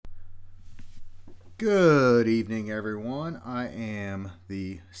Good evening, everyone. I am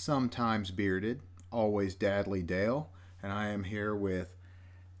the sometimes bearded, always dadly Dale, and I am here with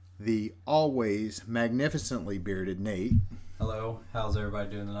the always magnificently bearded Nate. Hello, how's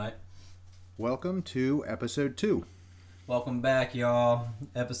everybody doing tonight? Welcome to episode 2. Welcome back, y'all.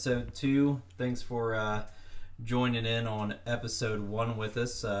 Episode 2. Thanks for joining in on episode 1 with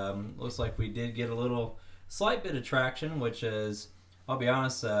us. Looks like we did get a little slight bit of traction, which is, I'll be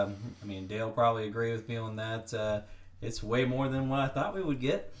honest, Dale probably agree with me on that. It's way more than what I thought we would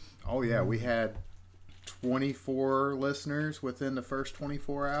get. Oh, yeah, we had 24 listeners within the first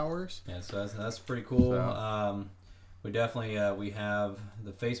 24 hours. Yeah, so that's pretty cool. So. We definitely we have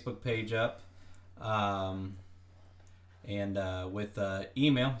the Facebook page up. And with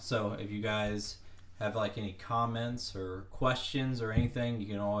email. So if you guys have like any comments or questions or anything, you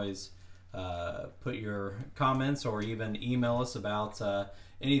can always put your comments or even email us about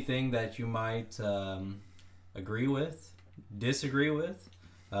anything that you might agree with, disagree with.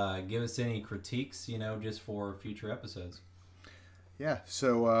 Give us any critiques, just for future episodes. Yeah,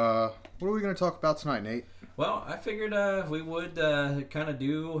 so what are we going to talk about tonight, Nate? Well, I figured we would kind of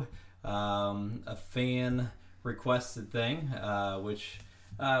do a fan requested thing, which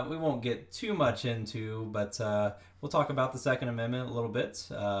we won't get too much into, but we'll talk about the Second Amendment a little bit.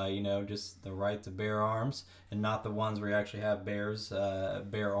 Just the right to bear arms, and not the ones where you actually have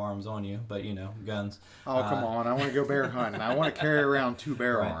bear arms on you, but guns. Oh, come on! I want to go bear hunting. I want to carry around 2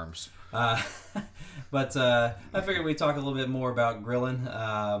 bear Right. arms. But I figured we'd talk a little bit more about grilling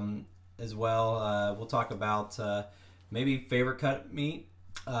as well. We'll talk about maybe favorite cut meat,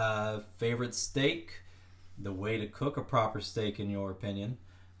 favorite steak, the way to cook a proper steak in your opinion.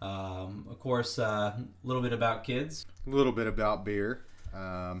 Of course, a little bit about kids. A little bit about beer.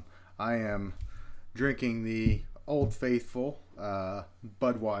 I am drinking the Old Faithful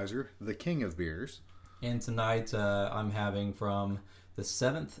Budweiser, the king of beers. And tonight I'm having from the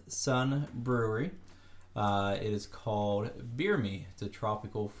Seventh Son Brewery. It is called Beer Me. It's a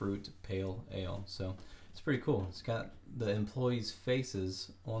tropical fruit pale ale. So it's pretty cool. It's got the employees'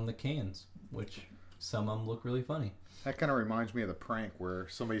 faces on the cans, which some of them look really funny. That kind of reminds me of the prank where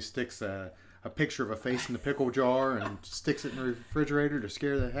somebody sticks a picture of a face in the pickle jar and sticks it in the refrigerator to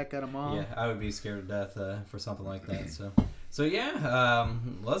scare the heck out of mom. Yeah, I would be scared to death for something like that. So yeah,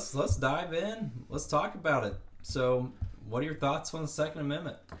 let's dive in. Let's talk about it. So, what are your thoughts on the Second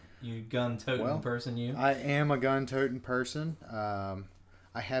Amendment? You gun-toting person, you? I am a gun-toting person.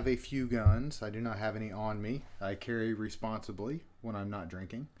 I have a few guns. I do not have any on me. I carry responsibly when I'm not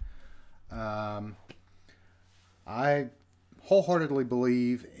drinking. I wholeheartedly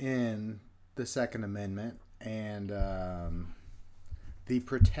believe in the Second Amendment and the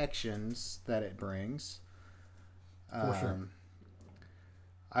protections that it brings. For sure.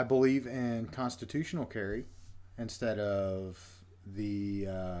 I believe in constitutional carry instead of the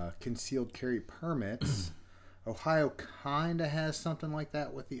concealed carry permits. Ohio kind of has something like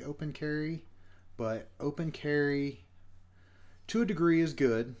that with the open carry, but open carry to a degree is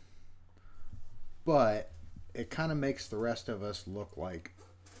good, but it kind of makes the rest of us look like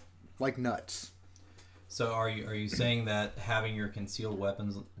nuts. So are you saying that having your concealed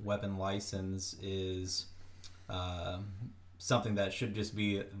weapon license is something that should just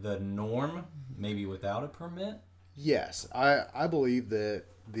be the norm, maybe without a permit? Yes, I believe that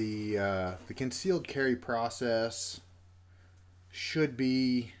the concealed carry process should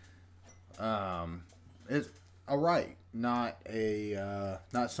be is a right, not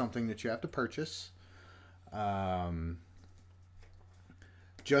something that you have to purchase.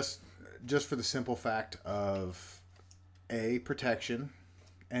 Just for the simple fact of A, protection,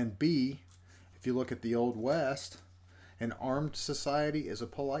 and B, if you look at the Old West, an armed society is a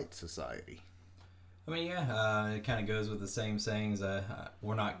polite society. I mean, yeah, it kind of goes with the same sayings.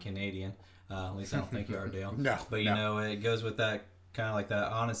 We're not Canadian. At least I don't think you are, Dale. No. But, it goes with that kind of like that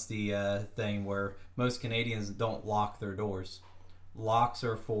honesty thing where most Canadians don't lock their doors. Locks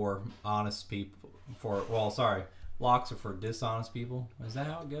are for honest people. Locks are for dishonest people. Is that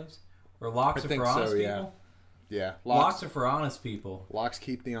how it goes? Or locks are for honest people? Yeah. Locks are for honest people. Locks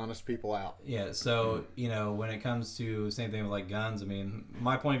keep the honest people out. Yeah, so, when it comes to same thing with like guns, I mean,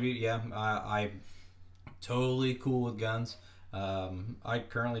 my point of view, yeah, I totally cool with guns. I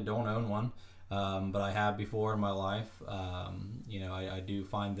currently don't own one, but I have before in my life. I do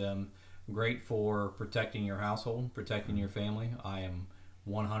find them great for protecting your household, protecting your family. I am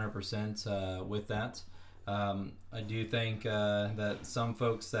 100% with that. I do think that some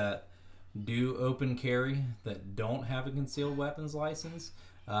folks that do open carry that don't have a concealed weapons license,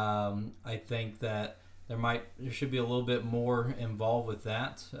 I think that there should be a little bit more involved with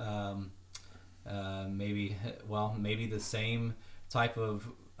that. maybe the same type of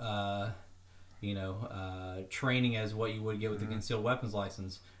training as what you would get with the concealed weapons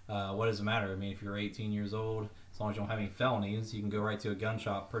license. What does it matter? I mean, if you're 18 years old, as long as you don't have any felonies, you can go right to a gun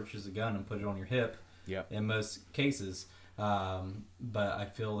shop, purchase a gun, and put it on your hip. Yep. In most cases. But I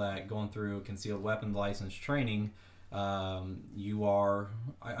feel that going through a concealed weapons license training, you are.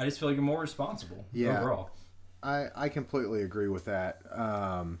 I just feel like you're more responsible overall. I completely agree with that.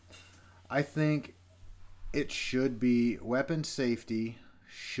 I think it should be weapon safety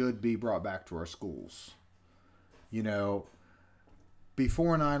should be brought back to our schools. You know,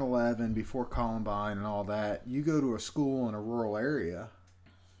 before 9/11, before Columbine and all that, you go to a school in a rural area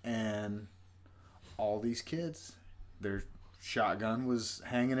and all these kids, their shotgun was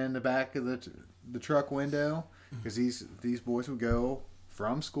hanging in the back of the truck window because these boys would go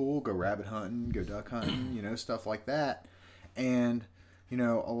from school, go rabbit hunting, go duck hunting, stuff like that. And,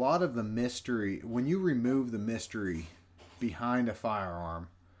 a lot of the mystery, when you remove the mystery behind a firearm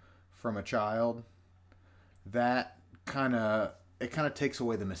from a child, that kind of takes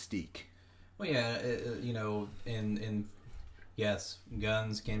away the mystique. Well, yeah, in yes,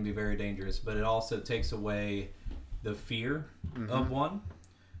 guns can be very dangerous, but it also takes away the fear of one,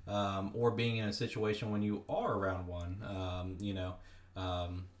 or being in a situation when you are around one.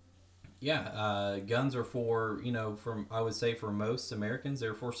 Guns are for, I would say for most Americans,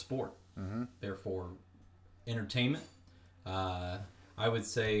 they're for sport. They're for entertainment. I would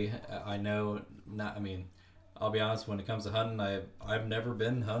say, I'll be honest, when it comes to hunting, I've never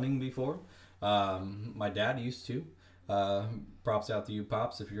been hunting before. My dad used to. Props out to you,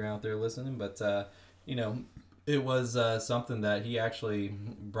 Pops, if you're out there listening. But, it was something that he actually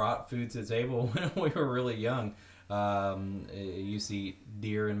brought food to the table when we were really young. Used to eat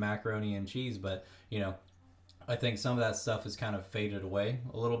deer and macaroni and cheese, but, I think some of that stuff has kind of faded away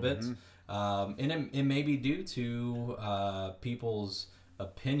a little bit. And it may be due to people's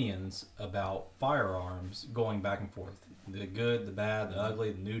opinions about firearms going back and forth. The good, the bad, the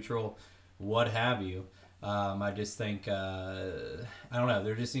ugly, the neutral, what have you. I just think I don't know.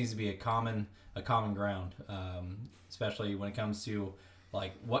 There just needs to be a common ground, especially when it comes to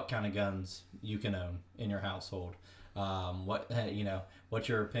like what kind of guns you can own in your household. What's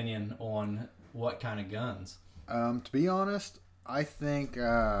your opinion on what kind of guns? To be honest, I think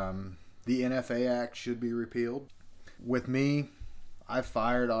the NFA Act should be repealed. With me, I've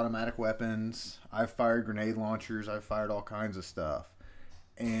fired automatic weapons. I've fired grenade launchers. I've fired all kinds of stuff.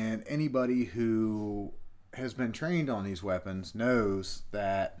 And anybody who has been trained on these weapons knows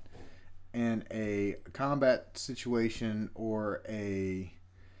that in a combat situation or a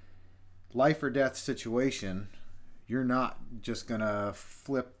life or death situation, you're not just gonna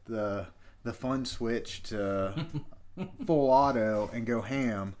flip the fun switch to full auto and go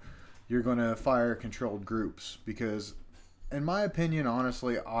ham. You're gonna fire controlled groups because, in my opinion,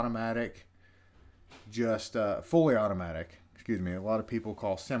 honestly, automatic, just fully automatic. Excuse me. A lot of people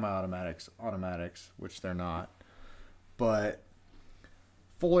call semi-automatics automatics, which they're not. But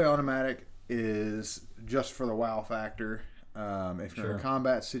fully automatic is just for the wow factor. If you're in a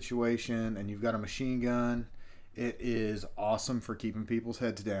combat situation and you've got a machine gun, it is awesome for keeping people's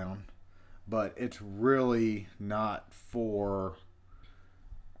heads down. But it's really not for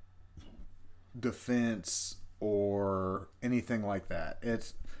defense or anything like that.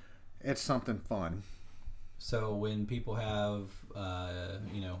 It's something fun. So when people have,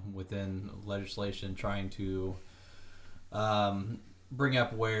 within legislation trying to bring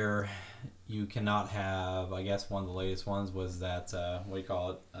up where you cannot have, I guess one of the latest ones was that, what do you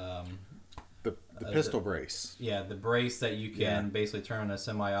call it? The pistol brace. Yeah, the brace that you can basically turn a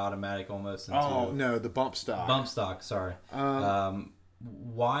semi-automatic almost into... Oh, no, the bump stock. Bump stock, sorry.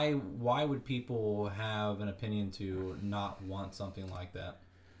 Why would people have an opinion to not want something like that?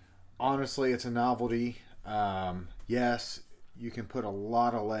 Honestly, it's a novelty. Yes, you can put a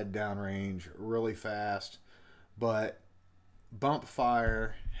lot of lead downrange really fast, but bump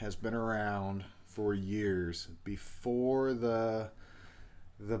fire has been around for years before the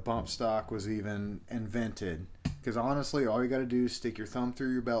bump stock was even invented. Because honestly, all you got to do is stick your thumb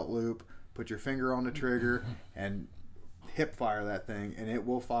through your belt loop, put your finger on the trigger, and hip fire that thing, and it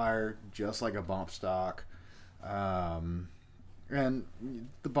will fire just like a bump stock. And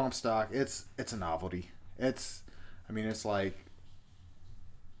the bump stock, it's a novelty. It's like,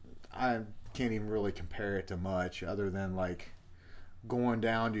 I can't even really compare it to much other than like going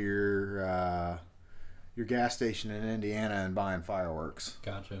down to your gas station in Indiana and buying fireworks.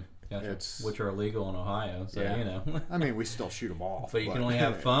 Gotcha. Which are illegal in Ohio, so I mean, we still shoot them off, but you can only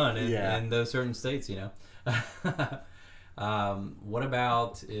have fun in those certain states, What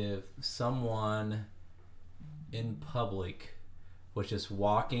about if someone in public was just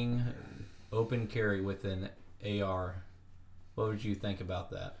walking open carry with an AR? What would you think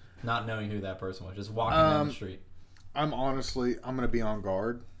about that? Not knowing who that person was, just walking down the street. I'm going to be on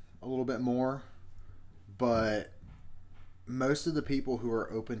guard a little bit more, but most of the people who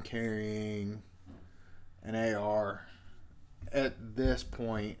are open carrying an AR at this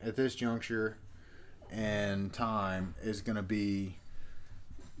point, at this juncture and time, is going to be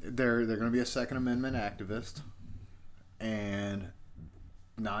they're going to be a Second Amendment activist, and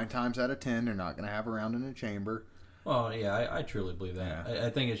 9 times out of 10 they're not going to have a round in a chamber. Well, yeah, I truly believe that. Yeah. I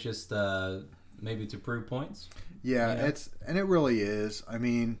think it's just maybe to prove points. Yeah, it really is. I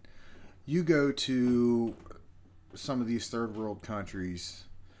mean, you go to some of these third world countries,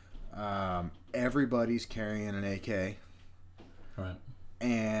 everybody's carrying an AK. Right.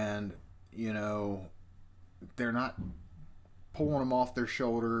 And, they're not pulling them off their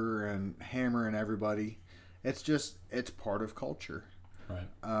shoulder and hammering everybody. It's part of culture. Right.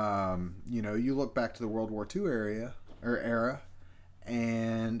 You look back to the World War II era,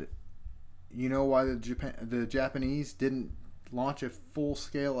 and you know why the Japanese didn't launch a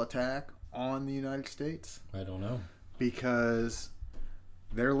full-scale attack on the United States? I don't know. Because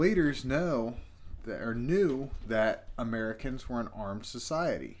their leaders knew that Americans were an armed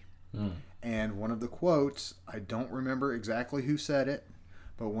society. Mm. And one of the quotes, I don't remember exactly who said it,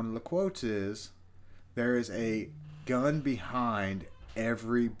 but one of the quotes is, "There is a gun behind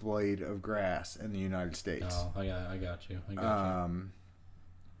every blade of grass in the United States." Oh, I got you.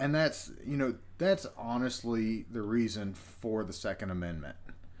 And that's honestly the reason for the Second Amendment.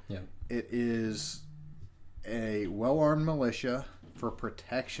 Yeah. It is a well-armed militia for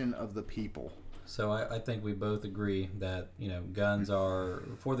protection of the people. So I think we both agree that, guns are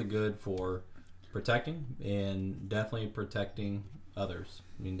for the good, for protecting, and definitely protecting others.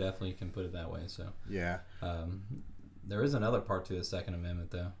 I mean, definitely can put it that way. So yeah. There is another part to the Second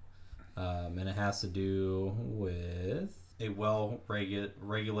Amendment, though, and it has to do with a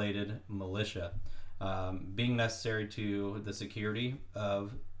well-regulated militia being necessary to the security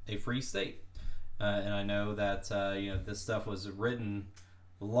of a free state. And I know that this stuff was written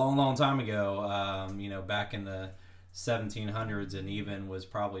a long time ago. Back in the 1700s, and even was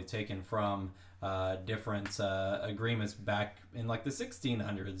probably taken from different agreements back in like the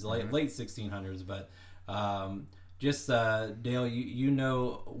 1600s, late 1600s. But Dale, you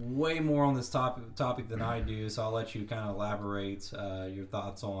know way more on this topic than I do, so I'll let you kind of elaborate your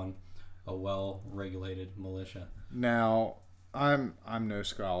thoughts on a well-regulated militia. Now, I'm no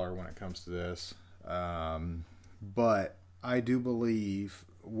scholar when it comes to this, but I do believe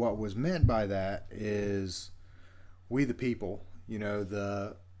what was meant by that is we the people,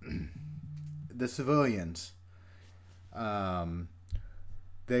 the civilians.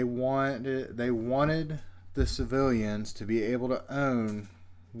 They wanted the civilians to be able to own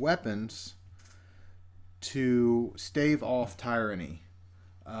weapons to stave off tyranny.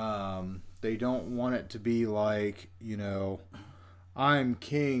 They don't want it to be like, I'm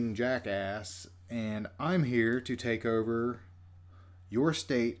King Jackass and I'm here to take over your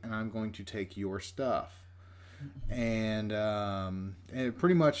state and I'm going to take your stuff. And it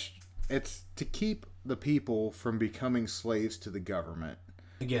pretty much, it's to keep the people from becoming slaves to the government.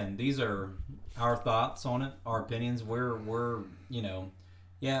 Again, these are our thoughts on it, our opinions. We're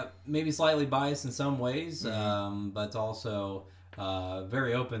maybe slightly biased in some ways, but also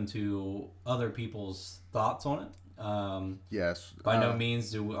very open to other people's thoughts on it. Yes. By no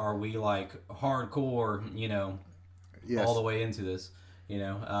means are we like hardcore, yes, all the way into this,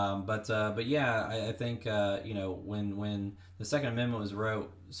 But yeah, I think when the Second Amendment was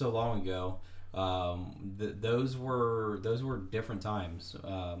wrote so long ago, those were different times.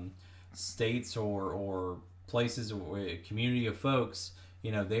 States or places or a community of folks,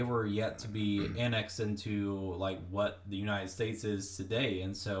 they were yet to be annexed into like what the United States is today,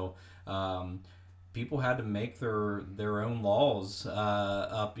 and so people had to make their own laws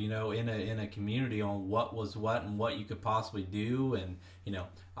up, in a community on what was what and what you could possibly do, and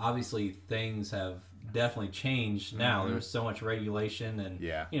obviously things have definitely changed now. There's so much regulation, and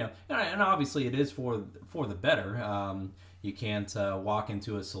and obviously it is for the better. You can't walk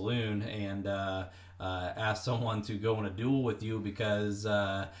into a saloon and ask someone to go in a duel with you because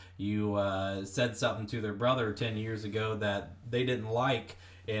you said something to their brother 10 years ago that they didn't like,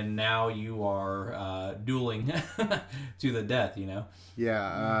 and now you are dueling to the death.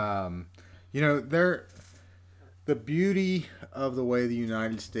 Yeah. The beauty of the way the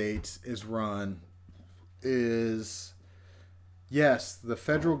United States is run is, yes, the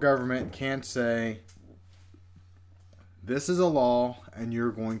federal government can say this is a law and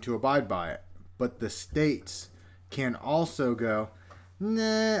you're going to abide by it. But the states can also go,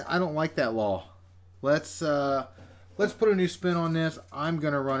 nah, I don't like that law. Let's put a new spin on this. I'm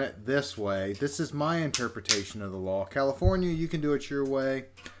going to run it this way. This is my interpretation of the law. California, you can do it your way.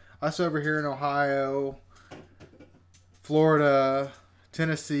 Us over here in Ohio, Florida,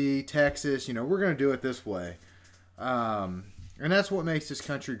 Tennessee, Texas, we're going to do it this way. And that's what makes this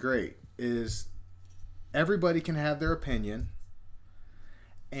country great, is everybody can have their opinion,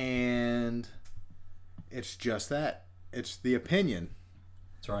 and it's just that. It's the opinion.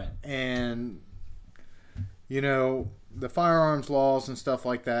 That's right. And, the firearms laws and stuff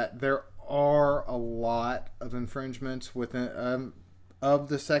like that, there are a lot of infringements within of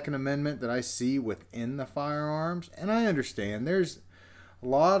the Second Amendment that I see within the firearms. And I understand there's a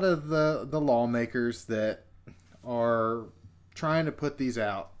lot of the lawmakers that are trying to put these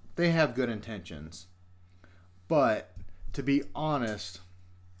out. They have good intentions. But to be honest,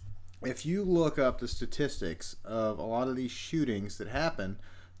 if you look up the statistics of a lot of these shootings that happen,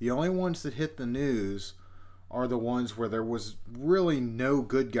 the only ones that hit the news are the ones where there was really no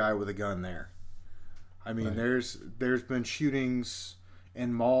good guy with a gun there. I mean, right. There's been shootings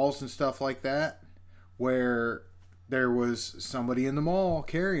in malls and stuff like that where there was somebody in the mall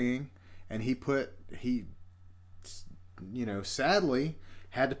carrying, and he sadly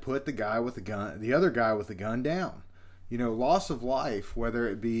had to put the other guy with the gun down. Loss of life, whether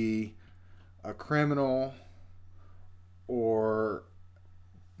it be a criminal or,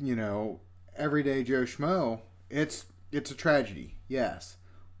 everyday Joe Schmo, it's a tragedy, yes.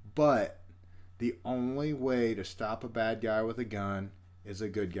 But the only way to stop a bad guy with a gun is a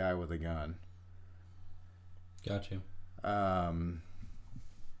good guy with a gun. Gotcha.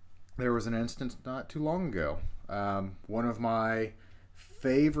 There was an instance not too long ago. One of my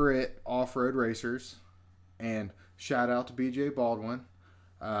favorite off-road racers, and shout out to BJ Baldwin.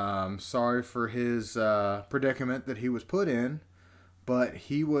 Sorry for his predicament that he was put in, but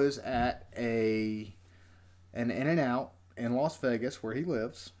he was at an In-N-Out in Las Vegas where he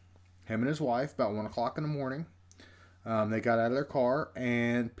lives. Him and his wife, about 1 o'clock in the morning. They got out of their car,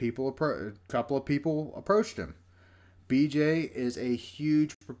 and a couple of people approached him. BJ is a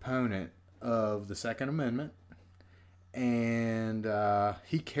huge proponent of the Second Amendment, and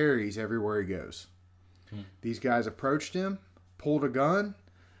he carries everywhere he goes. These guys approached him, pulled a gun.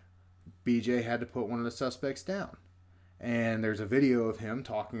 BJ had to put one of the suspects down. And there's a video of him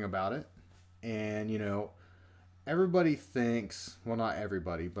talking about it. And, everybody thinks, well, not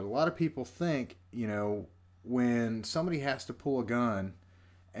everybody, but a lot of people think, when somebody has to pull a gun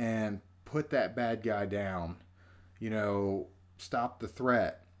and put that bad guy down, stop the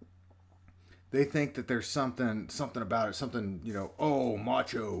threat, they think that there's something about it, something, oh,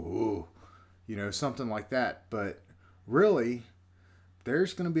 macho, ooh, something like that. But really,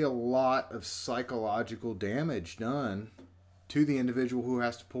 there's going to be a lot of psychological damage done to the individual who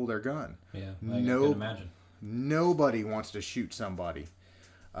has to pull their gun. Yeah, I can imagine. Nobody wants to shoot somebody.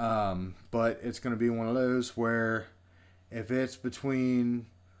 But it's going to be one of those where if it's between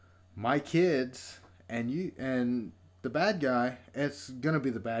my kids and you and the bad guy, it's going to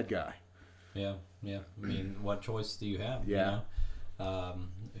be the bad guy. Yeah. I mean, what choice do you have? Yeah.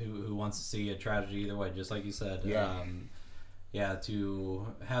 Who wants to see a tragedy either way? Just like you said. Yeah. To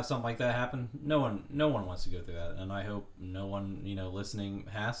have something like that happen, no one wants to go through that, and I hope no one listening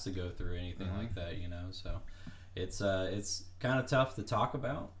has to go through anything like that. So it's kind of tough to talk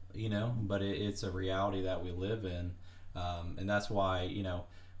about, but it's a reality that we live in, and that's why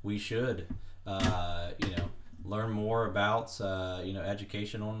we should learn more about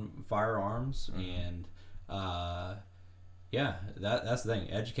education on firearms, and that's the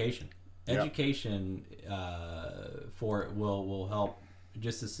thing, education. Education for it will help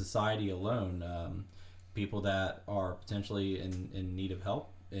just the society alone. People that are potentially in need of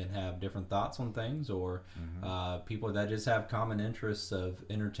help and have different thoughts on things, or people that just have common interests of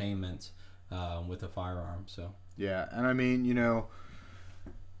entertainment with a firearm. So yeah, and I mean,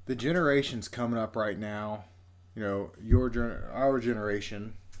 the generations coming up right now, our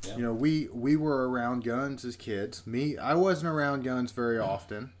generation. Yeah. We were around guns as kids. I wasn't around guns very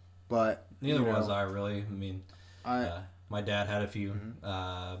often. But neither was I, really. I mean, my dad had a few,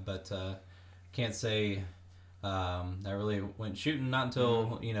 but can't say I really went shooting not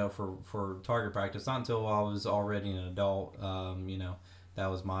until for target practice. Not until I was already an adult. That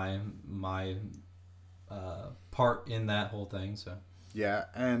was my part in that whole thing. So yeah,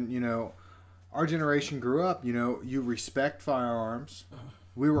 and our generation grew up. You respect firearms.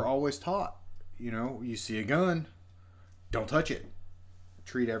 We were always taught. You see a gun, don't touch it.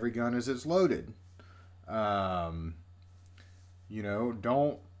 Treat every gun as it's loaded.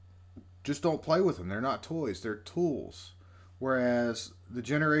 don't play with them. They're not toys. They're tools. Whereas the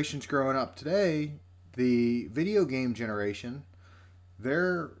generations growing up today, the video game generation,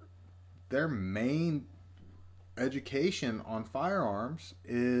 their main education on firearms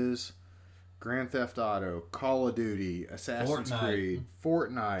is Grand Theft Auto, Call of Duty, Assassin's Creed,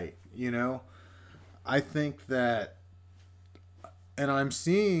 Fortnite. I think that, and I'm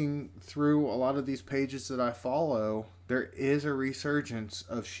seeing through a lot of these pages that I follow, there is a resurgence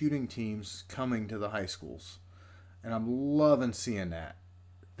of shooting teams coming to the high schools. And I'm loving seeing that.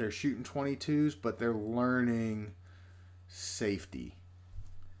 They're shooting 22s, but they're learning safety.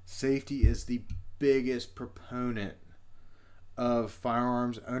 Safety is the biggest proponent of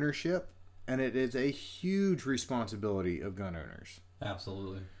firearms ownership, and it is a huge responsibility of gun owners.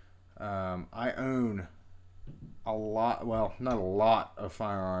 Absolutely. I own a lot, well, not a lot of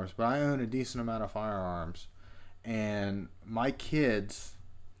firearms, but I own a decent amount of firearms. And my kids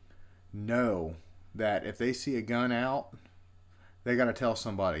know that if they see a gun out, they got to tell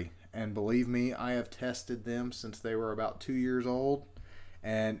somebody. And believe me, I have tested them since they were about 2 years old,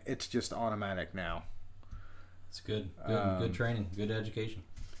 and it's just automatic now. It's good. Good training. Good education.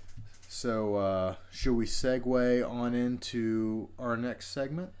 So, should we segue on into our next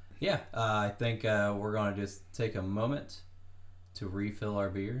segment? Yeah, I think we're going to just take a moment to refill our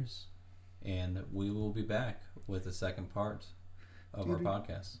beers, and we will be back with the second part of our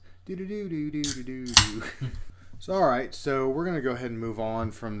podcast. So, all right, so we're going to go ahead and move on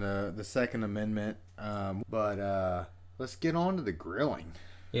from the Second Amendment, but let's get on to the grilling.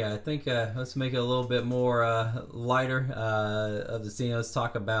 Yeah, I think let's make it a little bit more lighter of the scene. Let's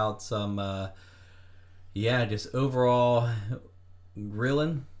talk about some, just overall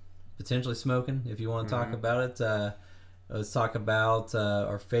grilling, potentially smoking, if you want to talk about it. Let's talk about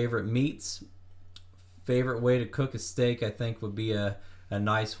our favorite meats. Favorite way to cook a steak, I think, would be a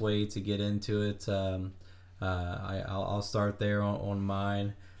nice way to get into it. I'll start there on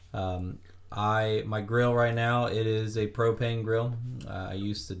mine. My grill right now, it is a propane grill. I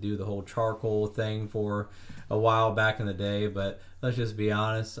used to do the whole charcoal thing for a while back in the day, but let's just be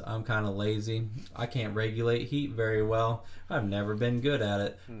honest, I'm kind of lazy. I can't regulate heat very well. I've never been good at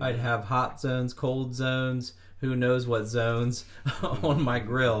it. I'd have hot zones, cold zones, who knows what zones on my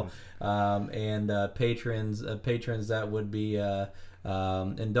grill. Patrons that would be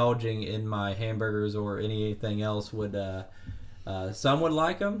indulging in my hamburgers or anything else would, some would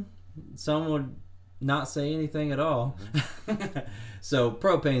like them. Some would not say anything at all. So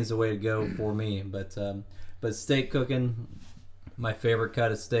propane's the way to go for me. But steak cooking, my favorite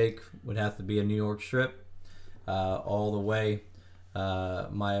cut of steak would have to be a New York strip, all the way.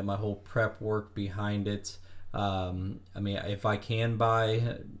 My whole prep work behind it. If I can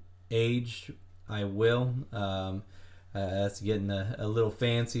buy aged, I will. That's getting a little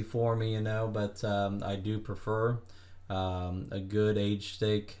fancy for me, but I do prefer a good aged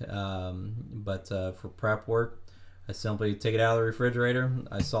steak. But for prep work, I simply take it out of the refrigerator.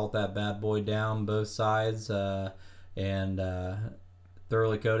 I salt that bad boy down both sides and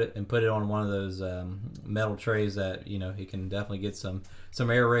thoroughly coat it and put it on one of those metal trays that you can definitely get some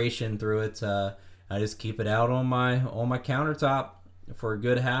aeration through it. I just keep it out on my countertop for a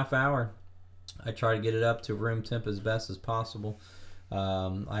good half hour. I try to get it up to room temp as best as possible.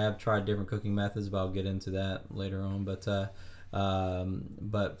 I have tried different cooking methods, but I'll get into that later on. But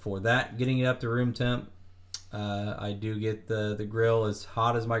for that, getting it up to room temp, I do get the grill as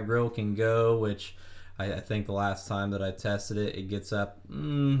hot as my grill can go, which I think the last time that I tested it, it gets up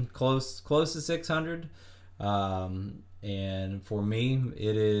close to 600. And for me,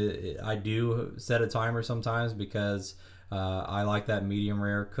 I do set a timer sometimes because I like that medium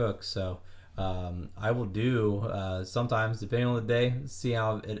rare cook. So I will do sometimes, depending on the day, see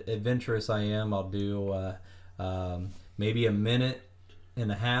how adventurous I am, I'll do maybe a minute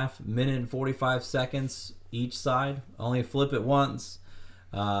and 45 seconds each side. Only flip it once.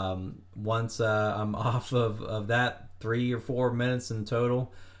 Once I'm off of that 3 or 4 minutes in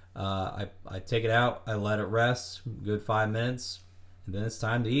total, I take it out, I let it rest, good 5 minutes, and then it's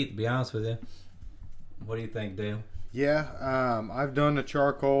time to eat, to be honest with you. What do you think, Dale? Yeah, I've done the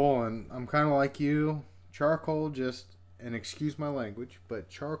charcoal, and I'm kind of like you. Charcoal and excuse my language, but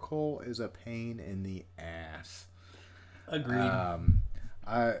charcoal is a pain in the ass. Agreed.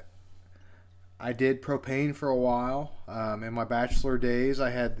 I did propane for a while. In my bachelor days, I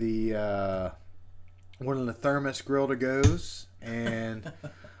had the one of the thermos grill to goes, and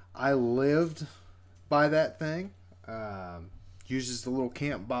I lived by that thing. Uses the little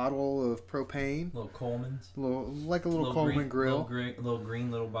camp bottle of propane. Little Coleman's. Like a little Coleman grill. Little green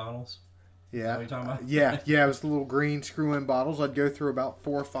little bottles. Yeah. what you're talking about? Yeah. It was the little green screw-in bottles. I'd go through about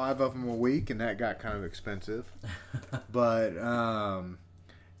 4 or 5 of them a week, and that got kind of expensive. But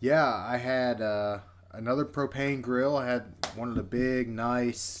yeah, I had another propane grill. I had one of the big,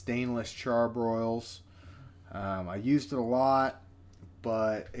 nice stainless charbroils. I used it a lot,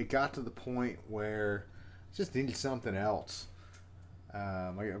 but it got to the point where I just needed something else.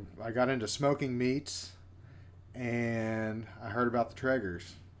 I got into smoking meats, and I heard about the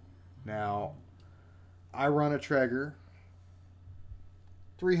Traegers. Now, I run a Traeger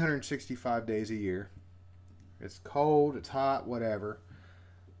 365 days a year. It's cold, it's hot, whatever.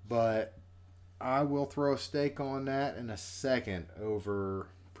 But I will throw a steak on that in a second over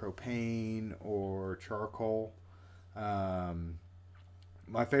propane or charcoal.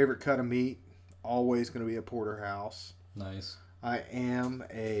 My favorite cut of meat, always going to be a porterhouse. Nice. I am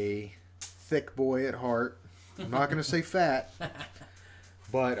a thick boy at heart. I'm not going to say fat,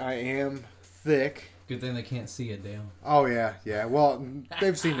 but I am thick. Good thing they can't see it, Dale. Oh yeah. Well,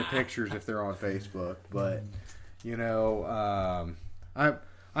 they've seen the pictures if they're on Facebook, but you know, I'm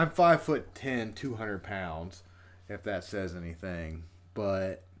 5'10", 200 pounds, if that says anything.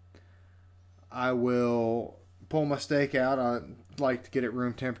 But I will pull my steak out. I like to get it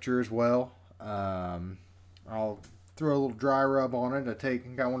room temperature as well. I'll throw a little dry rub on it.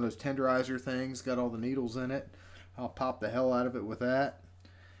 Got one of those tenderizer things, got all the needles in it. I'll pop the hell out of it with that.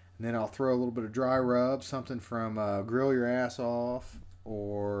 And then I'll throw a little bit of dry rub, something from Grill Your Ass Off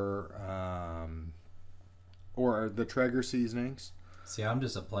or the Traeger seasonings. See, I'm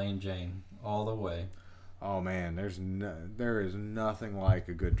just a plain Jane all the way. Oh man, there is nothing like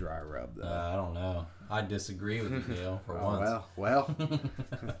a good dry rub though. I don't know. I disagree with you, Dale, for once. Well,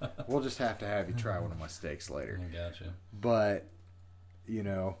 we'll just have to have you try one of my steaks later. I gotcha. But you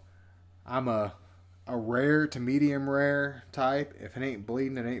know, I'm a rare to medium rare type. If it ain't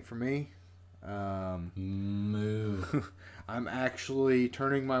bleeding, it ain't for me. Moo. I'm actually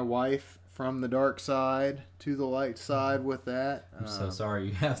turning my wife from the dark side to the light side with that. I'm so sorry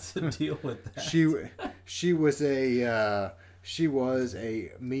you have to deal with that. She was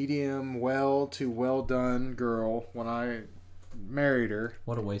a medium well to well done girl when I married her.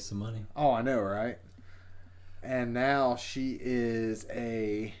 What a waste of money. Oh, I know, right? And now she is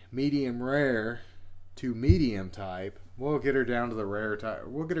a medium rare to medium type. We'll get her down to the rare type.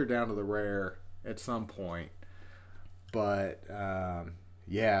 We'll get her down to the rare at some point. But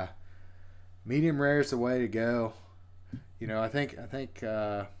yeah, medium rare is the way to go. You know, I think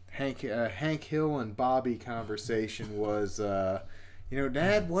Hank Hill and Bobby conversation was, you know,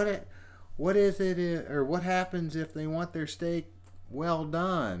 Dad, what is it, or what happens if they want their steak well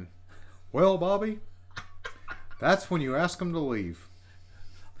done? Well, Bobby, that's when you ask them to leave.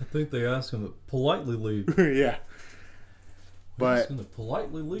 I think they asked him to politely leave. Yeah. But To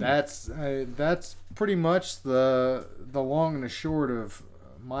politely leave. that's pretty much the long and the short of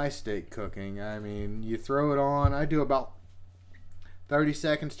my steak cooking. I mean, you throw it on. I do about 30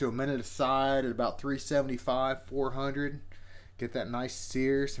 seconds to a minute aside at about 375, 400. Get that nice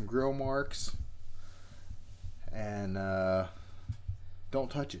sear, some grill marks, and don't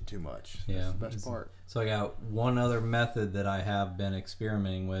touch it too much. Yeah, That's the best part. So I got one other method that I have been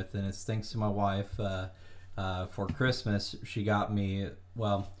experimenting with, and it's thanks to my wife. For Christmas, she got me.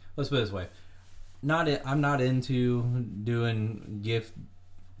 Well, let's put it this way: I'm not into doing gift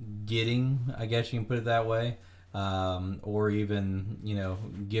getting. I guess you can put it that way, or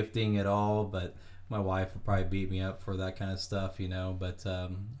even gifting at all. But my wife would probably beat me up for that kind of stuff, But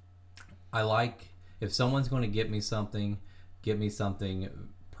I like if someone's going to get me something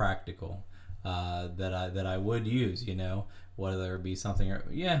practical. That I would use, whether it be something,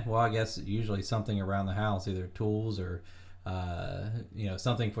 I guess usually something around the house, either tools or,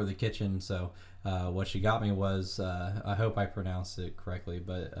 something for the kitchen. So what she got me was, I hope I pronounced it correctly,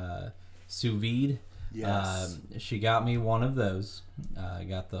 but sous vide. Yes. She got me one of those. I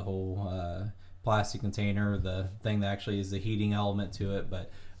got the whole plastic container, the thing that actually is the heating element to it.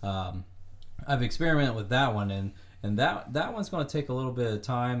 But I've experimented with that one, and that one's going to take a little bit of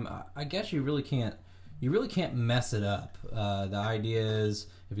time. I guess you really can't mess it up. The idea is,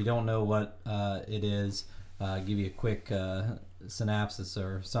 if you don't know what it is, give you a quick synopsis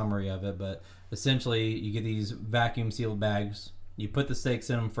or summary of it. But essentially, you get these vacuum sealed bags. You put the steaks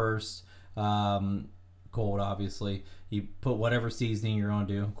in them first, cold obviously. You put whatever seasoning you're going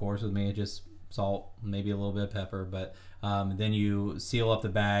to do. Of course, with me, just salt, maybe a little bit of pepper, but then you seal up the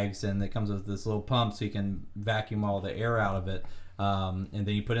bags, and it comes with this little pump so you can vacuum all the air out of it, and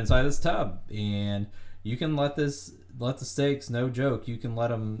then you put it inside this tub, and you can let the steaks, no joke, you can let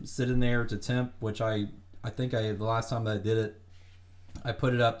them sit in there to temp, which I think the last time that I did it, I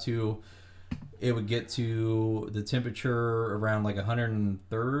put it up to it would get to the temperature around like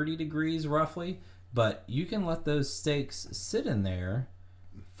 130 degrees roughly. But you can let those steaks sit in there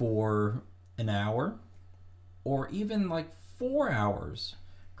for an hour or even like 4 hours.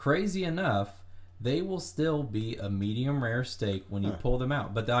 Crazy enough, they will still be a medium rare steak when you pull them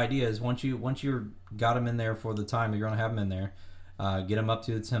out. But the idea is once you got them in there for the time that you're going to have them in there, get them up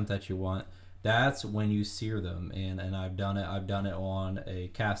to the temp that you want. That's when you sear them, and I've done it. I've done it on a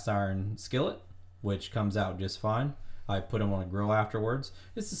cast iron skillet, which comes out just fine. I put them on a grill afterwards.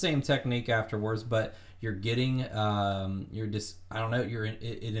 It's the same technique afterwards, but you're getting you're just I don't know.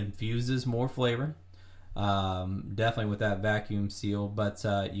 It infuses more flavor. Definitely with that vacuum seal, but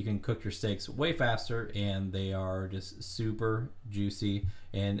you can cook your steaks way faster, and they are just super juicy.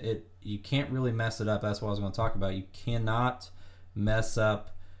 And you can't really mess it up. That's what I was going to talk about. You cannot mess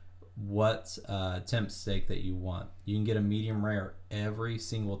up what temp steak that you want. You can get a medium rare every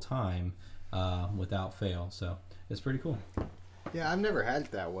single time without fail. So it's pretty cool. Yeah, I've never had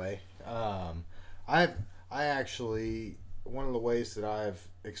it that way. I actually, one of the ways that I've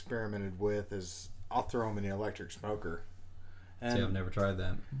experimented with is I'll throw them in the electric smoker. And See, I've never tried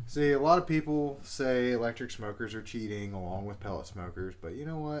that. see, a lot of people say electric smokers are cheating along with pellet smokers, but you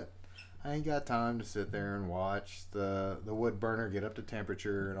know what? I ain't got time to sit there and watch the wood burner get up to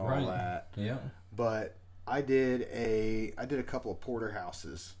temperature and all Right. that. Yeah. But I did a couple of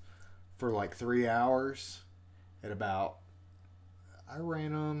porterhouses for like 3 hours at about, I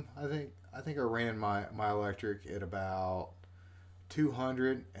ran them, I think I ran my electric at about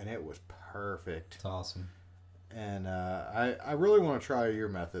 200, and it was perfect. It's awesome. And I really want to try your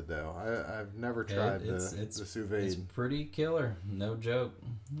method though. I've never tried It's the sous vide. It's pretty killer, no joke.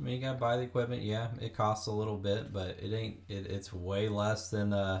 I mean, you gotta buy the equipment. Yeah, it costs a little bit, but it ain't. It's way less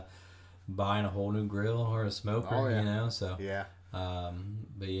than buying a whole new grill or a smoker. Oh, yeah. You know, so Yeah.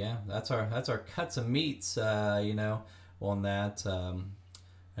 but yeah, that's our cuts of meats. You know, on that.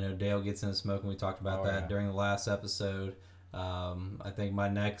 I know Dale gets into smoking. We talked about that yeah. during the last episode. I think my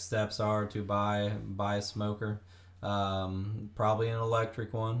next steps are to buy a smoker, probably an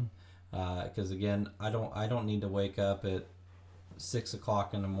electric one, because again, I don't need to wake up at 6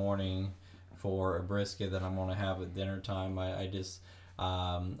 o'clock in the morning for a brisket that I'm gonna have at dinner time. I just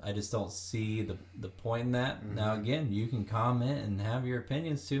don't see the point in that. Mm-hmm. Now again, you can comment and have your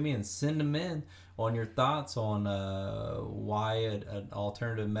opinions to me and send them in on your thoughts on why an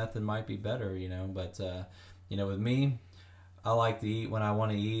alternative method might be better. You know, but you know, with me, I like to eat when I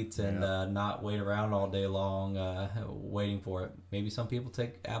want to eat and not wait around all day long waiting for it. Maybe some people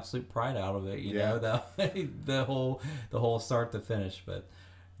take absolute pride out of it, you know, the whole start to finish, but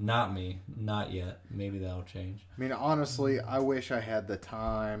not me, not yet. Maybe that'll change. I mean, honestly, I wish I had the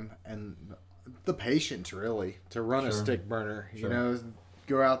time and the patience, really, to run a Sure. stick burner. You Sure. know,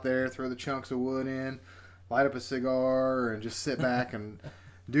 go out there, throw the chunks of wood in, light up a cigar, and just sit back and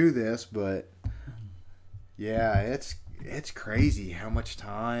do this. But yeah, it's crazy how much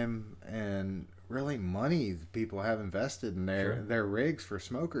time and really money people have invested in Sure. their rigs for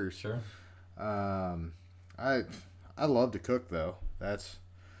smokers. Sure. I love to cook though. That's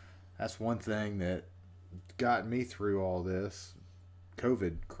one thing that got me through all this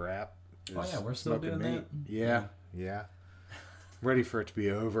COVID crap. Oh, is yeah, we're still smoking doing meat. that. Yeah. Ready for it to be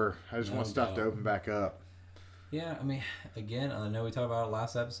over. I just No want stuff to doubt. open back up. Yeah, I mean, again, I know we talked about it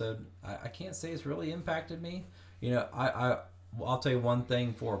last episode. I can't say it's really impacted me. You know, I'll tell you one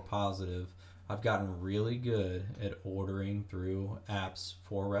thing for a positive. I've gotten really good at ordering through apps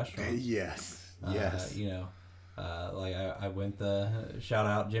for restaurants. Yes. You know, like I went shout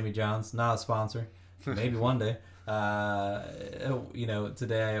out Jimmy John's, not a sponsor, maybe one day. You know,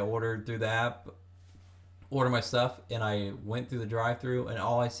 today I ordered through the app, ordered my stuff, and I went through the drive-through, and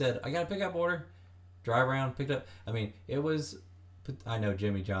all I said, I got a pickup order. Drive around, picked up. I mean, it was. I know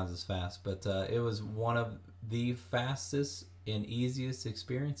Jimmy John's is fast, but it was one of the fastest and easiest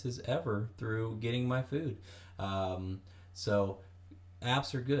experiences ever through getting my food. So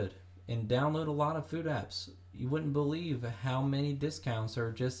apps are good, and download a lot of food apps. You wouldn't believe how many discounts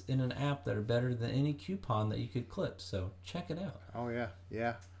are just in an app that are better than any coupon that you could clip. So check it out. Oh yeah.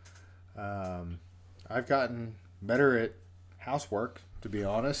 I've gotten better at housework, to be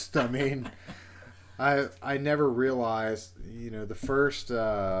honest. I mean, I never realized, you know, the first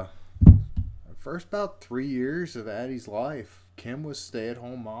about 3 years of Addie's life, Kim was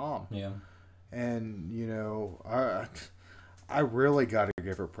stay-at-home mom. Yeah. And, you know, I really got to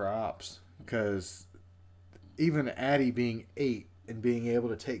give her props, because even Addie being 8 and being able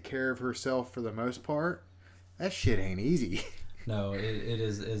to take care of herself for the most part, that shit ain't easy. No, it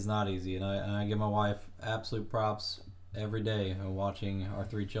is not easy, and I give my wife absolute props every day watching our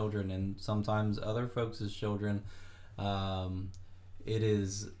 3 children and sometimes other folks' children. It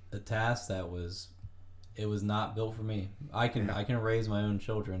is a task that was not built for me. I can raise my own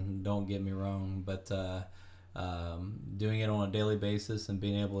children, don't get me wrong, but doing it on a daily basis and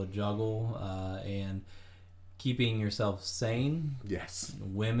being able to juggle and keeping yourself sane. Yes.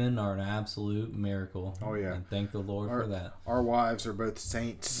 Women are an absolute miracle. Oh, yeah. And thank the Lord for that. Our wives are both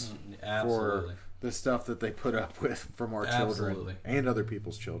saints Absolutely. for the stuff that they put up with from our Absolutely. children and other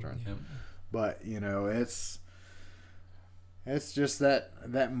people's children. Yep. But, you know, it's just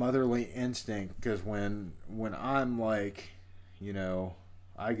that motherly instinct, because when I'm like, you know,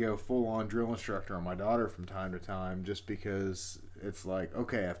 I go full on drill instructor on my daughter from time to time, just because it's like,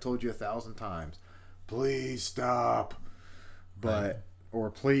 okay, I've told you 1,000 times, please stop, but Right. or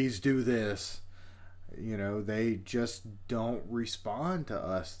please do this. You know, they just don't respond to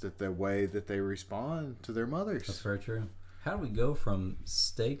us the way that they respond to their mothers. That's very true. How do we go from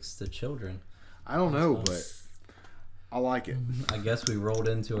steaks to children? I don't know, but I like it. I guess we rolled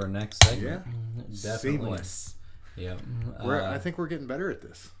into our next segment. Yeah. Definitely. Seamless. Yeah. I think we're getting better at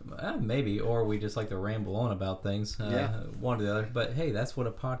this. Maybe, or we just like to ramble on about things. One or the other. But hey, that's what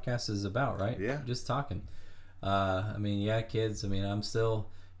a podcast is about, right? Yeah. Just talking. I mean, yeah, kids. I mean, I'm still,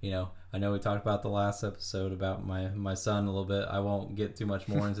 you know, I know we talked about the last episode about my son a little bit. I won't get too much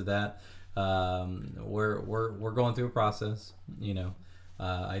more into that. We're going through a process. You know,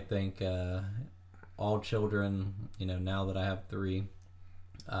 I think all children, you know, now that I have 3,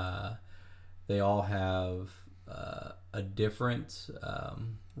 they all have a different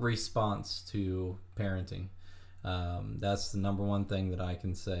response to parenting. That's the number one thing that I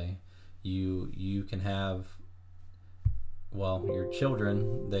can say. You can have, well, your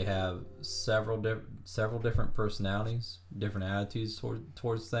children, they have several different personalities, different attitudes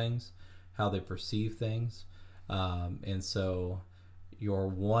towards things, how they perceive things, and so your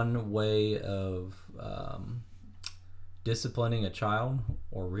one way of disciplining a child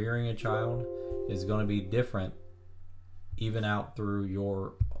or rearing a child is going to be different, even out through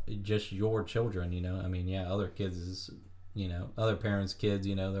your children. You know, I mean, yeah, other kids is, you know, other parents' kids,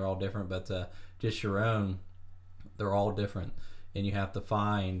 you know, they're all different, but just your own, they're all different, and you have to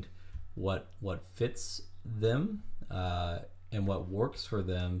find what fits them and what works for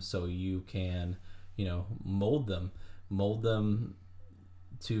them, so you can, you know, mold them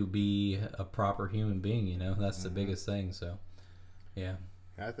to be a proper human being. You know, that's the biggest thing. So yeah,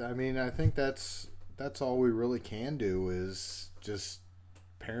 I mean, I think that's all we really can do, is just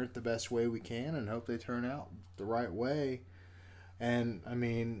parent the best way we can and hope they turn out the right way. And I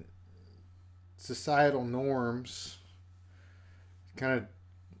mean, societal norms kind of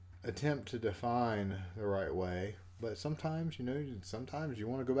attempt to define the right way, but sometimes, you know, sometimes you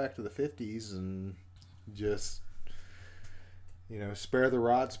want to go back to the 50s and just, you know, spare the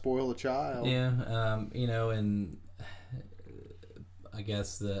rod, spoil the child. Yeah, you know, and I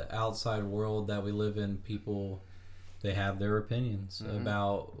guess the outside world that we live in, people, they have their opinions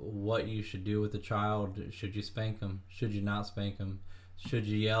about what you should do with a child. Should you spank them? Should you not spank them? Should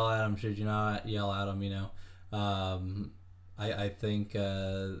you yell at them? Should you not yell at them? You know, I think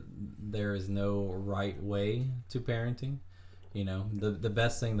there is no right way to parenting. You know, the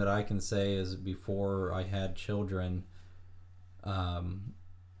best thing that I can say is, before I had children,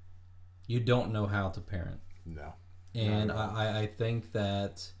 you don't know how to parent. No. And I think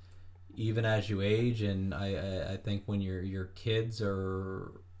that even as you age, and I think when your kids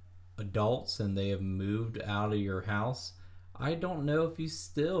are adults and they have moved out of your house, I don't know if you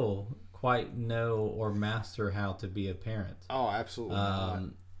still quite know or master how to be a parent. Oh, absolutely not.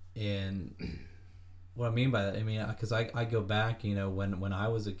 And what I mean by that, I mean, because I go back, you know, when I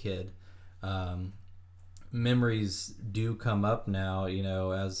was a kid, memories do come up now, you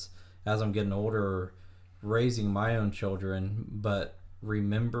know, as I'm getting older, raising my own children, but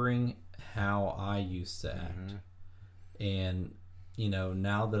remembering how I used to act. And, you know,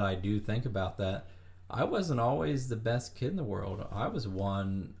 now that I do think about that, I wasn't always the best kid in the world. I was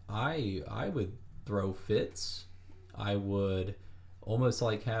one, I would throw fits. I would almost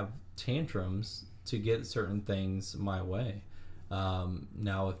like have tantrums to get certain things my way.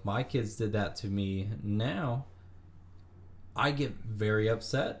 Now, if my kids did that to me now, I get very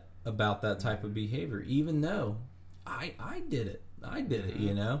upset about that type of behavior, even though I did it.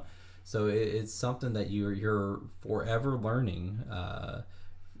 You know? So it's something that you're forever learning,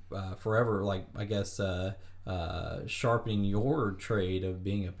 forever, like, I guess, sharpening your trade of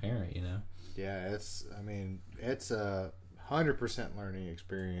being a parent, you know? Yeah, it's a 100% learning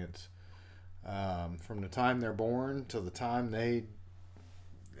experience, from the time they're born till the time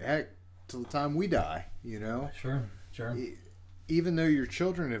till the time we die, you know? Sure. Sure. Even though your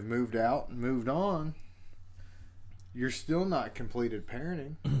children have moved out and moved on, you're still not completed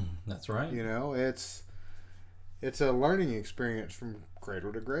parenting. That's right. You know, it's a learning experience from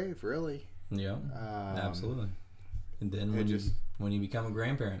cradle to grave, really. Yeah, absolutely. And then when you become a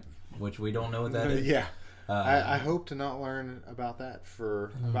grandparent, which we don't know what that is. Yeah. I hope to not learn about that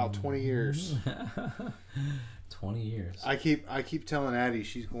for about 20 years. 20 years. I keep telling Addie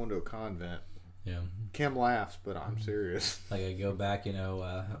she's going to a convent. Yeah. Kim laughs, but I'm serious. Like I go back,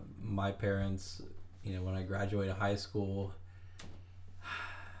 my parents, when I graduated high school,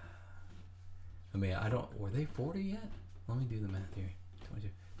 I mean, were they 40 yet? Let me do the math here.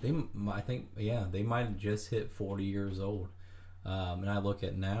 22. They might have just hit 40 years old. And I look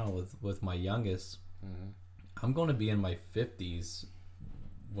at now with my youngest, I'm going to be in my 50s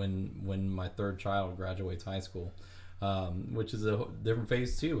when my third child graduates high school, which is a different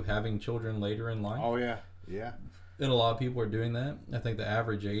phase too, having children later in life. Oh, yeah. Yeah. And a lot of people are doing that. I think the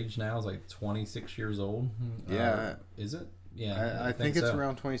average age now is like 26 years old. Yeah. Is it? Yeah. I think it's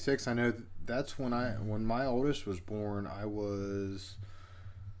around 26. I know that's when my oldest was born, I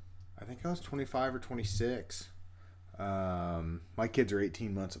think I was 25 or 26. My kids are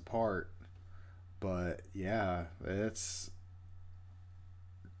 18 months apart. But yeah,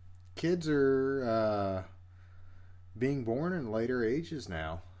 kids are being born in later ages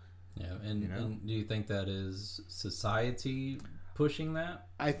now. Yeah, and do you think that is society pushing that?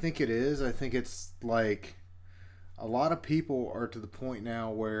 I think it is. I think it's like a lot of people are to the point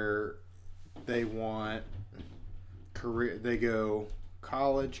now where they want career. They go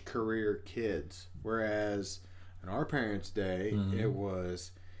college, career, kids. Whereas in our parents' day, it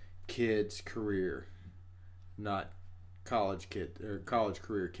was kids, career, not college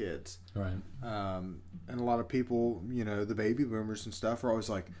career kids. Right. And a lot of people, the baby boomers and stuff are always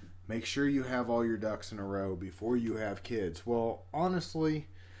like, make sure you have all your ducks in a row before you have kids. Well, honestly,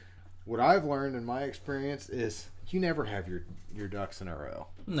 what I've learned in my experience is you never have your ducks in a row.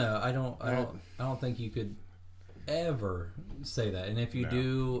 No, I don't think you could ever say that. And if you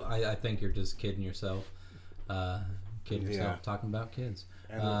do, I think you're just kidding yourself. Talking about kids.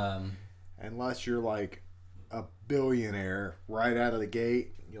 Unless you're like a billionaire right out of the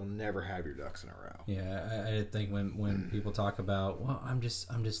gate, you'll never have your ducks in a row. Yeah, I think when people talk about, well, I'm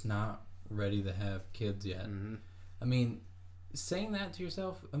just not ready to have kids yet. Mm-hmm. I mean, saying that to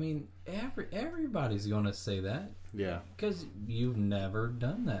yourself, I mean, everybody's going to say that. Yeah. Because you've never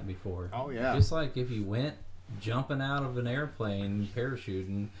done that before. Oh, yeah. Just like if you went jumping out of an airplane,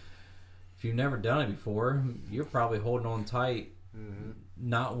 parachuting, if you've never done it before, you're probably holding on tight,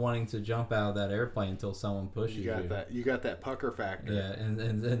 not wanting to jump out of that airplane until someone pushes you. You got that pucker factor. Yeah, and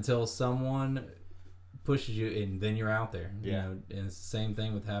until someone pushes you, and then you're out there. Yeah. And it's the same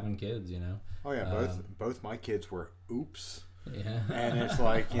thing with having kids. Oh yeah, both my kids were oops. Yeah. And it's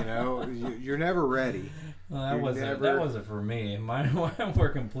like you're never ready. Well, that wasn't for me. Mine were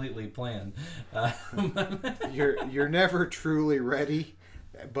completely planned. You're never truly ready.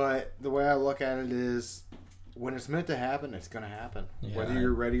 But the way I look at it is, when it's meant to happen, it's going to happen, whether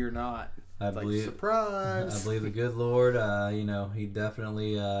you're ready or not. I believe, surprise. I believe the good Lord, He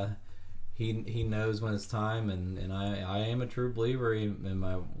definitely, he knows when it's time, and I am a true believer in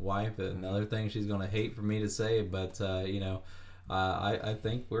my wife. Another thing she's going to hate for me to say, but I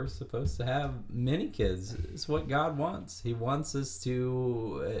think we're supposed to have many kids. It's what God wants. He wants us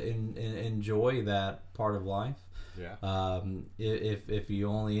to enjoy that part of life. Yeah. If you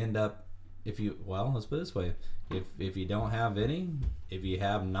only end up, let's put it this way, if you don't have any, if you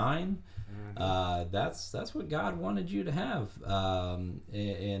have 9, that's what God wanted you to have, and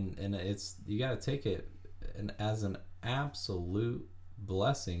it's, you got to take it as an absolute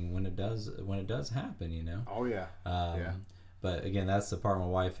blessing when it does happen. Oh yeah. Yeah. But again, that's the part my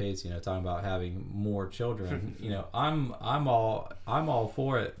wife hates. Talking about having more children. I'm all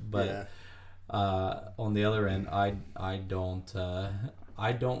for it, but. Yeah. On the other end, I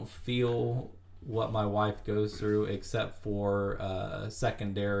don't feel what my wife goes through, except for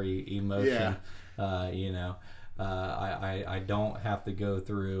secondary emotion. Yeah. I don't have to go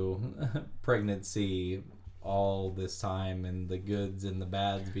through pregnancy all this time and the goods and the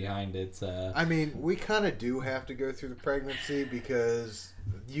bads behind it. I mean, we kind of do have to go through the pregnancy because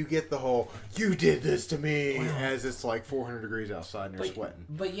you get the whole "you did this to me" as it's like 400 degrees outside and you're sweating.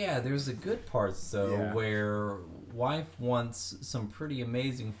 But yeah, there's the good parts though, where wife wants some pretty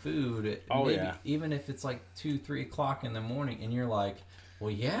amazing food. Even if it's like 2-3 o'clock in the morning, and you're like, well,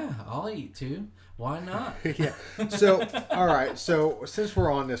 yeah, I'll eat too. Why not? Yeah. So, all right. So since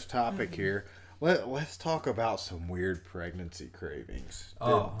we're on this topic here. Let's talk about some weird pregnancy cravings.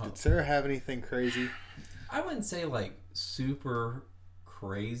 Did Sarah have anything crazy? I wouldn't say like super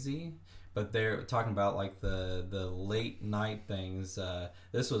crazy, but they're talking about like the late night things.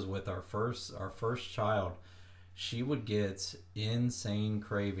 This was with our first child. She would get insane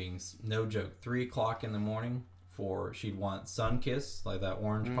cravings. No joke. 3 o'clock in the morning she'd want Sunkiss, like that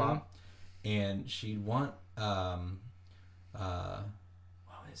orange pop, and she'd want what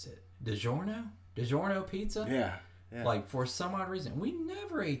is it? DiGiorno pizza. Yeah. Yeah. Like for some odd reason, we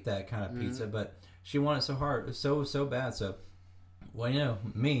never ate that kind of pizza, but she wanted so hard, so bad. So, well,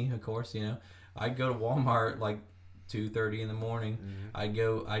 me, of course, I'd go to Walmart like 2:30 in the morning. I'd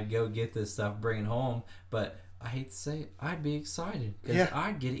go get this stuff, bring it home. But I hate to say it, I'd be excited because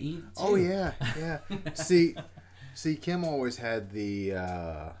I'd get to eat it too. Oh yeah. See, Kim always had she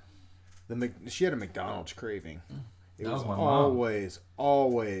had a McDonald's craving. It That was was my mom.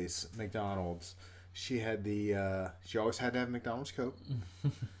 always McDonald's. She had she always had to have McDonald's Coke,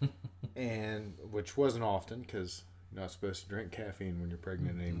 and which wasn't often because you're not supposed to drink caffeine when you're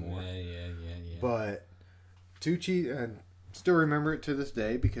pregnant anymore. Yeah. But 2 cheese, and still remember it to this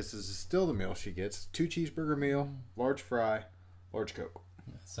day because this is still the meal she gets: 2 cheeseburger meal, large fry, large Coke.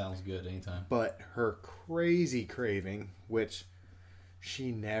 Sounds good anytime. But her crazy craving, which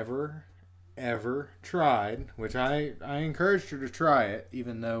she never ever tried, which I encouraged her to try it,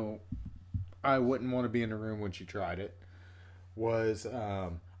 even though I wouldn't want to be in the room when she tried it, was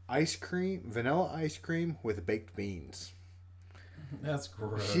vanilla ice cream with baked beans. That's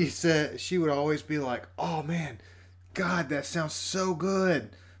gross. She said she would always be like, "Oh man, God, that sounds so good."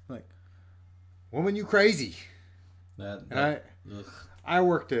 I'm like, woman, you crazy. I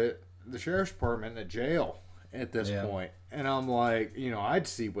worked at the sheriff's department in a jail at this point, and I'm like, I'd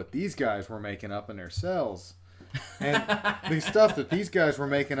see what these guys were making up in their cells. And the stuff that these guys were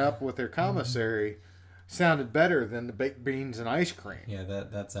making up with their commissary sounded better than the baked beans and ice cream. Yeah,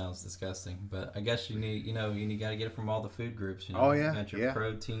 that sounds disgusting. But I guess you need got to get it from all the food groups. Oh yeah, got your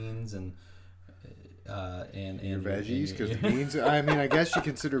proteins and your veggies, because beans. I mean, I guess you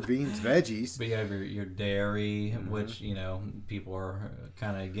consider beans veggies. But you have your dairy, which people are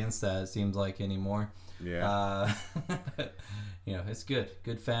kind of against that. It seems like anymore. Yeah. It's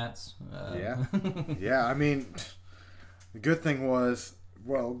good fats. Yeah. I mean, the good thing was,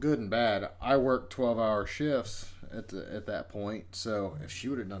 well, good and bad. I worked 12-hour shifts at that point, so if she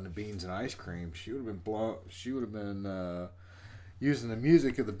would have done the beans and ice cream, she would have been using the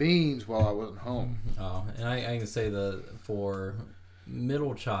music of the beans while I wasn't home. Oh, and I can say for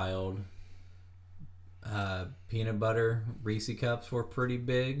middle child, peanut butter Reese cups were pretty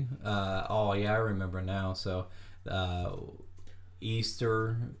big. I remember now. So,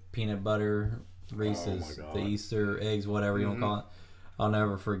 Easter peanut butter Reese's, the Easter eggs, whatever you want to call it. I'll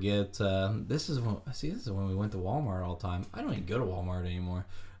never forget. This is when we went to Walmart all the time. I don't even go to Walmart anymore.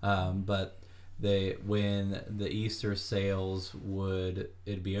 But when the Easter sales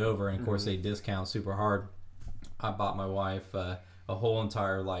it'd be over, and of course they discount super hard. I bought my wife a whole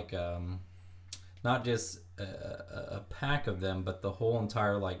entire not just a pack of them, but the whole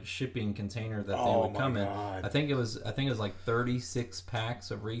entire shipping container that they would come in. I think it was like 36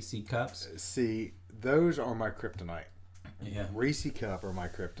 packs of Reese cups. See, those are my kryptonite. Yeah, Reese cup are my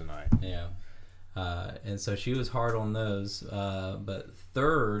kryptonite. Yeah, and so she was hard on those. But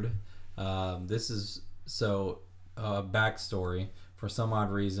third, this is backstory. For some odd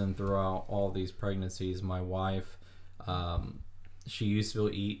reason, throughout all these pregnancies, my wife, she used to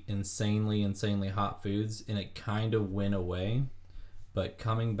eat insanely hot foods, and it kind of went away. But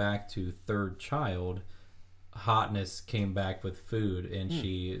coming back to third child, hotness came back with food, and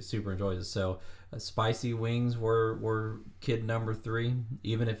she super enjoys it. So spicy wings were kid number 3,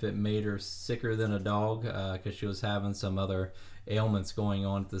 even if it made her sicker than a dog, because she was having some other ailments going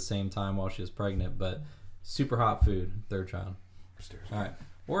on at the same time while she was pregnant. But super hot food, third child. All right,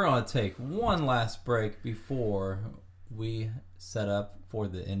 we're going to take one last break before we set up for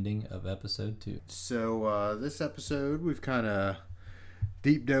the ending of episode 2. So this episode, we've kind of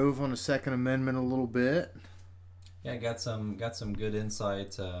deep dove on the Second Amendment a little bit. Yeah, got some good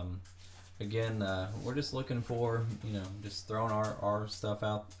insight. Again, we're just looking for, just throwing our stuff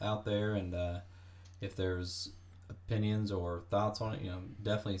out there, and if there's opinions or thoughts on it,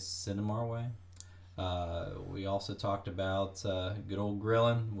 definitely send them our way. We also talked about good old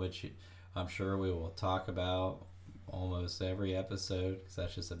grilling, which I'm sure we will talk about almost every episode because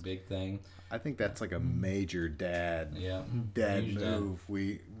that's just a big thing. I think that's like a major dad move. Dad.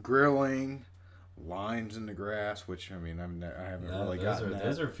 Grilling, lines in the grass, which I haven't really gotten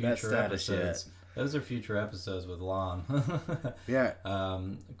those are future episodes. Those are future episodes with Lon. Yeah.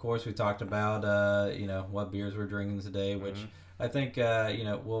 Of course, we talked about what beers we're drinking today, which I think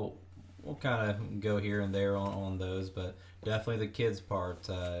we'll we'll kind of go here and there on those, but definitely the kids part,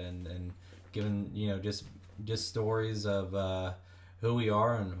 and giving, just stories of who we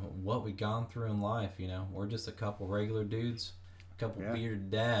are and what we've gone through in life. We're just a couple regular dudes, a couple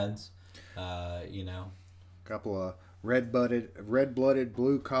bearded dads, A couple of red-blooded,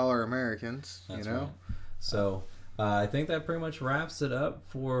 blue-collar Americans. That's right. So I think that pretty much wraps it up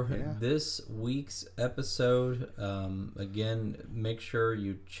for this week's episode. Again, make sure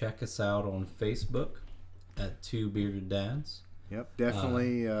you check us out on Facebook at Two Bearded Dads. Yep,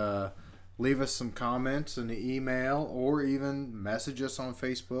 definitely leave us some comments in the email or even message us on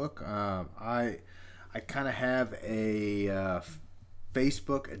Facebook. I kind of have a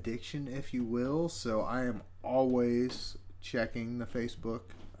Facebook addiction, if you will, so I am always checking the Facebook.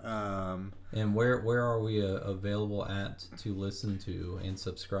 And where are we available at to listen to and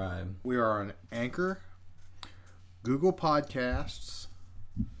subscribe? We are on Anchor, Google Podcasts,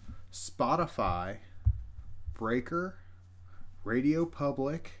 Spotify, Breaker, Radio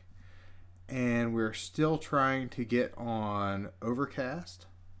Public, and we're still trying to get on Overcast,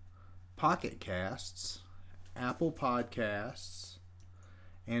 Pocket Casts, Apple Podcasts,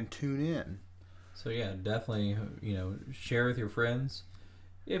 and TuneIn. So yeah, definitely, share with your friends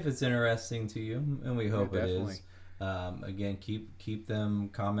if it's interesting to you, and we hope it is. Again, keep them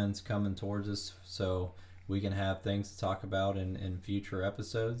comments coming towards us so we can have things to talk about in future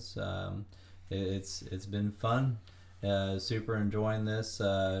episodes. It's been fun. Super enjoying this.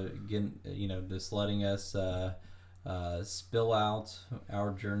 Just letting us spill out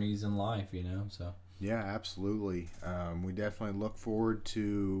our journeys in life. So yeah, absolutely. We definitely look forward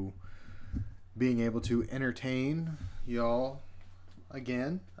to being able to entertain y'all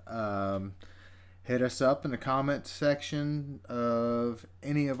again. Hit us up in the comment section of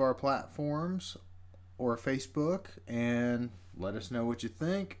any of our platforms or Facebook and let us know what you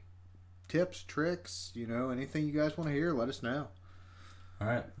think. Tips, tricks, anything you guys want to hear, let us know. All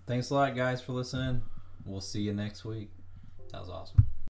right. Thanks a lot, guys, for listening. We'll see you next week. That was awesome.